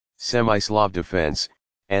Semi-Slav defense,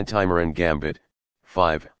 Antimaran Gambit,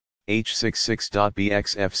 5,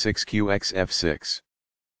 h66.bx f6q f6.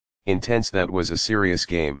 Intense. That was a serious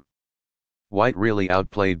game. White really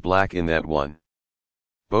outplayed Black in that one.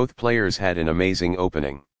 Both players had an amazing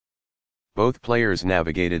opening. Both players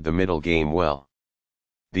navigated the middle game well.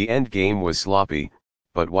 The end game was sloppy,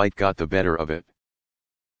 but White got the better of it.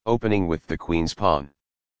 Opening with the Queen's pawn.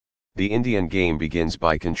 The Indian game begins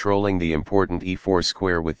by controlling the important e4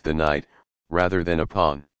 square with the knight, rather than a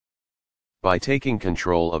pawn. By taking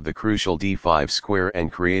control of the crucial d5 square and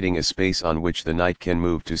creating a space on which the knight can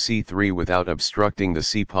move to c3 without obstructing the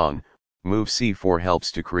c-pawn, move c4 helps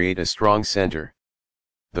to create a strong center.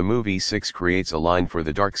 The move e6 creates a line for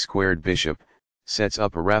the dark squared bishop, sets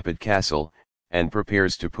up a rapid castle, and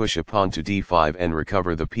prepares to push a pawn to d5 and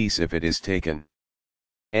recover the piece if it is taken.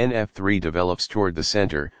 Nf3 develops toward the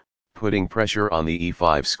center, putting pressure on the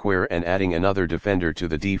e5 square and adding another defender to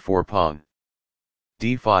the d4 pawn.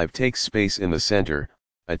 d5 takes space in the center,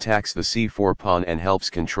 attacks the c4 pawn and helps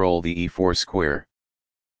control the e4 square.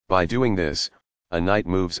 By doing this, a knight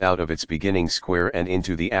moves out of its beginning square and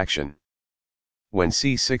into the action. When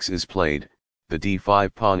c6 is played, the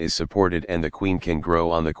d5 pawn is supported and the queen can grow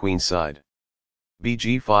on the queen side.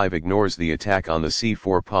 bg5 ignores the attack on the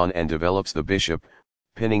c4 pawn and develops the bishop,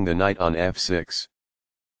 pinning the knight on f6.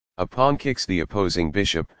 A pawn kicks the opposing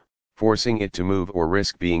bishop, forcing it to move or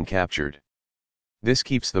risk being captured. This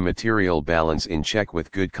keeps the material balance in check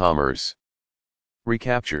with good commerce.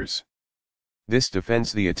 Recaptures. This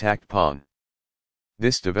defends the attacked pawn.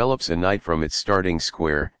 This develops a knight from its starting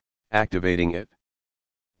square, activating it.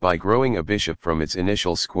 By growing a bishop from its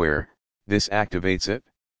initial square, this activates it.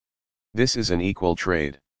 This is an equal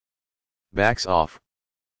trade. Backs off.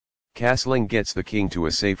 Castling gets the king to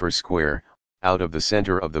a safer square, out of the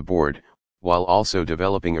center of the board, while also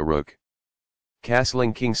developing a rook.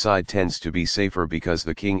 Castling kingside tends to be safer because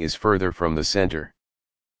the king is further from the center.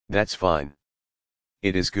 That's fine.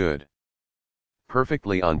 It is good.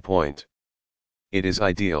 Perfectly on point. It is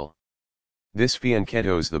ideal. This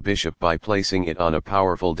fianchettos the bishop by placing it on a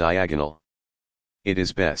powerful diagonal. It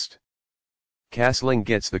is best. Castling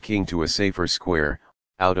gets the king to a safer square,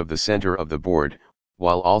 out of the center of the board,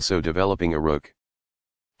 while also developing a rook.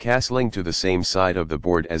 Castling to the same side of the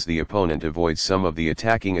board as the opponent avoids some of the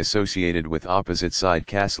attacking associated with opposite side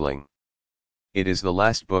castling. It is the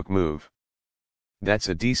last book move. That's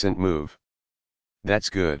a decent move. That's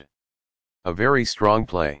good. A very strong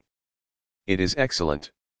play. It is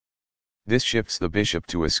excellent. This shifts the bishop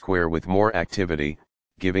to a square with more activity,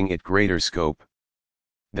 giving it greater scope.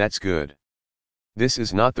 That's good. This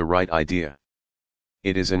is not the right idea.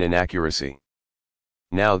 It is an inaccuracy.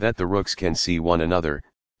 Now that the rooks can see one another,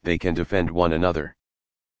 they can defend one another.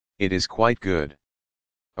 It is quite good.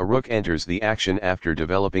 A rook enters the action after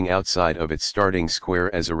developing outside of its starting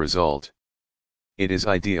square as a result. It is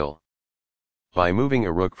ideal. By moving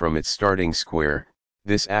a rook from its starting square,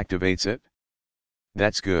 this activates it.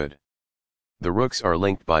 That's good. The rooks are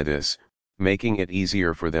linked by this, making it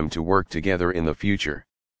easier for them to work together in the future.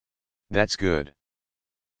 That's good.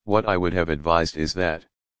 What I would have advised is that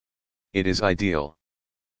it is ideal.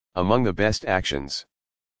 Among the best actions.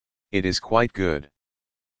 It is quite good.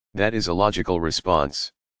 That is a logical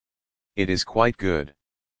response. It is quite good.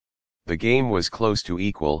 The game was close to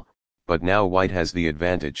equal, but now White has the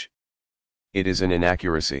advantage. It is an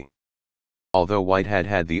inaccuracy. Although White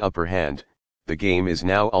had the upper hand, the game is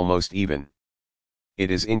now almost even. It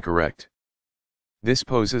is incorrect. This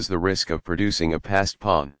poses the risk of producing a passed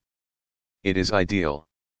pawn. It is ideal.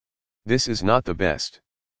 This is not the best.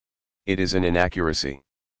 It is an inaccuracy.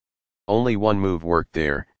 Only one move worked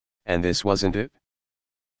there, and this wasn't it?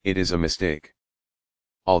 It is a mistake.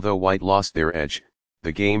 Although White lost their edge,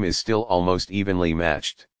 the game is still almost evenly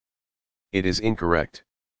matched. It is incorrect.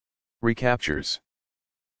 Recaptures.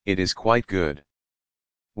 It is quite good.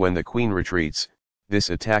 When the queen retreats, this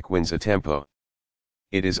attack wins a tempo.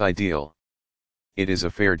 It is ideal. It is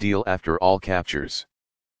a fair deal after all captures.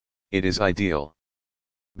 It is ideal.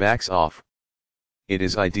 Backs off. It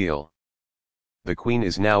is ideal. The queen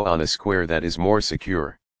is now on a square that is more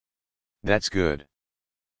secure. That's good.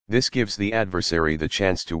 This gives the adversary the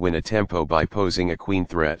chance to win a tempo by posing a queen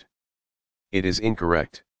threat. It is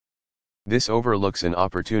incorrect. This overlooks an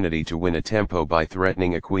opportunity to win a tempo by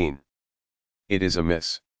threatening a queen. It is a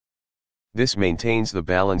miss. This maintains the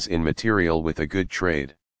balance in material with a good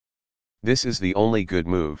trade. This is the only good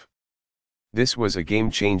move. This was a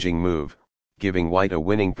game-changing move, giving White a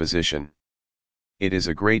winning position. It is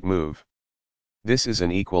a great move. This is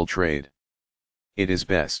an equal trade. It is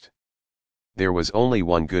best. There was only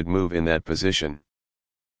one good move in that position.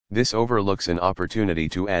 This overlooks an opportunity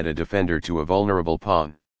to add a defender to a vulnerable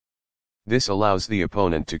pawn. This allows the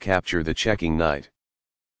opponent to capture the checking knight.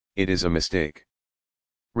 It is a mistake.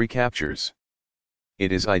 Recaptures.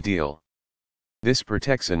 It is ideal. This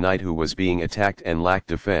protects a knight who was being attacked and lacked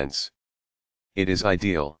defense. It is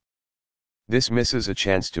ideal. This misses a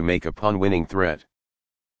chance to make a pawn-winning threat.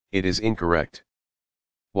 It is incorrect.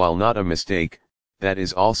 While not a mistake, that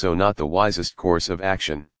is also not the wisest course of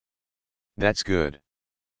action. That's good.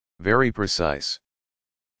 Very precise.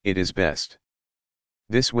 It is best.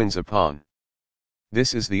 This wins a pawn.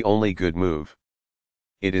 This is the only good move.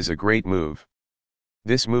 It is a great move.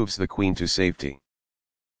 This moves the queen to safety.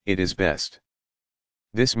 It is best.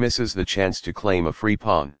 This misses the chance to claim a free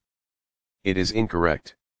pawn. It is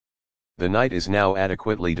incorrect. The knight is now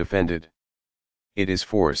adequately defended. It is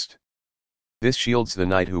forced. This shields the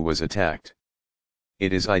knight who was attacked.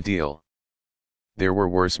 It is ideal. There were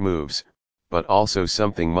worse moves, but also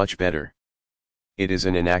something much better. It is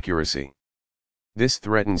an inaccuracy. This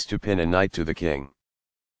threatens to pin a knight to the king.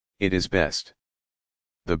 It is best.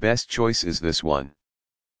 The best choice is this one.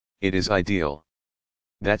 It is ideal.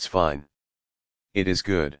 That's fine. It is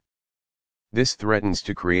good. This threatens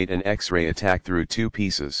to create an X-ray attack through two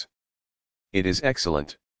pieces. It is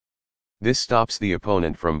excellent. This stops the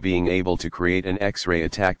opponent from being able to create an X-ray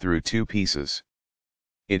attack through two pieces.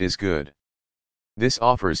 It is good. This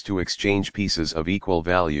offers to exchange pieces of equal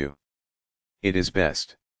value. It is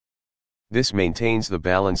best. This maintains the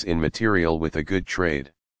balance in material with a good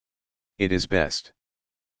trade. It is best.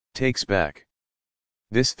 Takes back.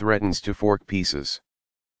 This threatens to fork pieces.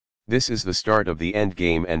 This is the start of the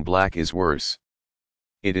endgame and black is worse.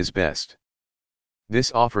 It is best.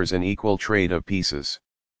 This offers an equal trade of pieces.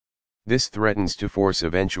 This threatens to force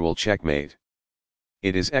eventual checkmate.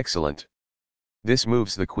 It is excellent. This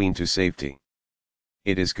moves the queen to safety.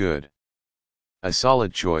 It is good. A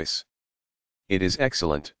solid choice. It is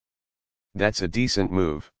excellent. That's a decent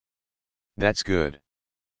move. That's good.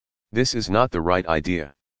 This is not the right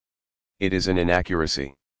idea. It is an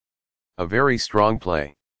inaccuracy. A very strong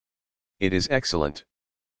play. It is excellent.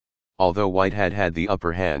 Although white had the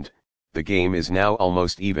upper hand, the game is now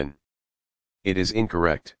almost even. It is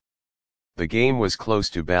incorrect. The game was close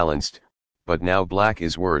to balanced, but now black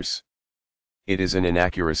is worse. It is an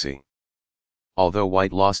inaccuracy. Although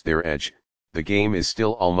white lost their edge, the game is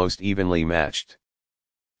still almost evenly matched.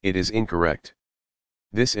 It is incorrect.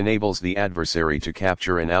 This enables the adversary to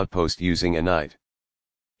capture an outpost using a knight.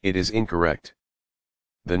 It is incorrect.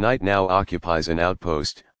 The knight now occupies an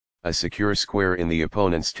outpost, a secure square in the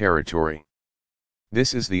opponent's territory.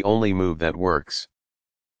 This is the only move that works.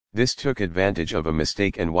 This took advantage of a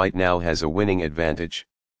mistake and white now has a winning advantage.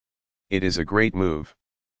 It is a great move.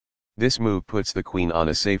 This move puts the queen on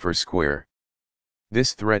a safer square.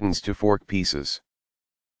 This threatens to fork pieces.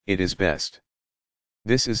 It is best.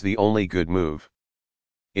 This is the only good move.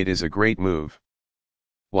 It is a great move.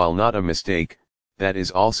 While not a mistake, that is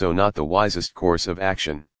also not the wisest course of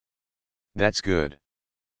action. That's good.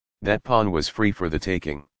 That pawn was free for the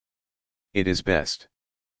taking. It is best.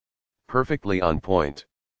 Perfectly on point.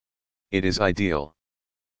 It is ideal.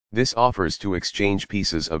 This offers to exchange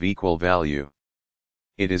pieces of equal value.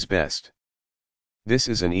 It is best. This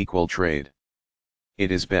is an equal trade.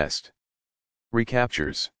 It is best.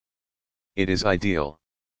 Recaptures. It is ideal.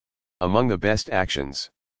 Among the best actions.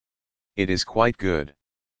 It is quite good.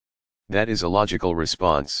 That is a logical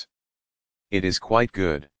response. It is quite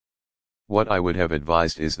good. What I would have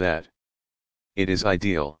advised is that. It is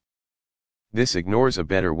ideal. This ignores a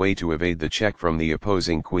better way to evade the check from the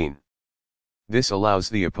opposing queen. This allows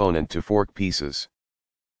the opponent to fork pieces.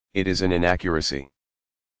 It is an inaccuracy.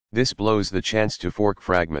 This blows the chance to fork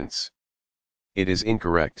fragments. It is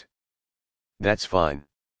incorrect. That's fine.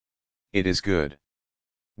 It is good.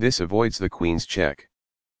 This avoids the queen's check.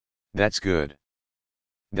 That's good.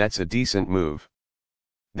 That's a decent move.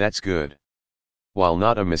 That's good. While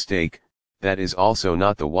not a mistake, that is also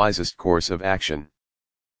not the wisest course of action.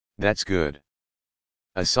 That's good.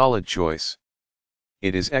 A solid choice.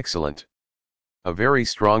 It is excellent. A very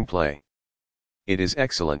strong play. It is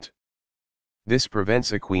excellent. This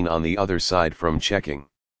prevents a queen on the other side from checking.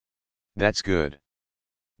 That's good.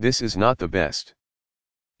 This is not the best.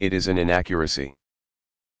 It is an inaccuracy.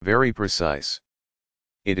 Very precise.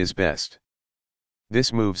 It is best.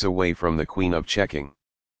 This moves away from the queen of checking.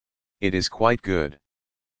 It is quite good.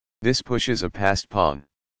 This pushes a passed pawn.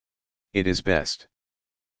 It is best.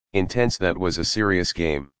 Intense. That was a serious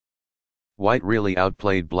game. White really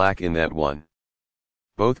outplayed black in that one.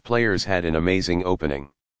 Both players had an amazing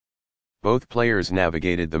opening. Both players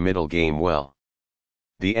navigated the middle game well.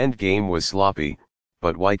 The end game was sloppy,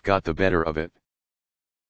 but white got the better of it.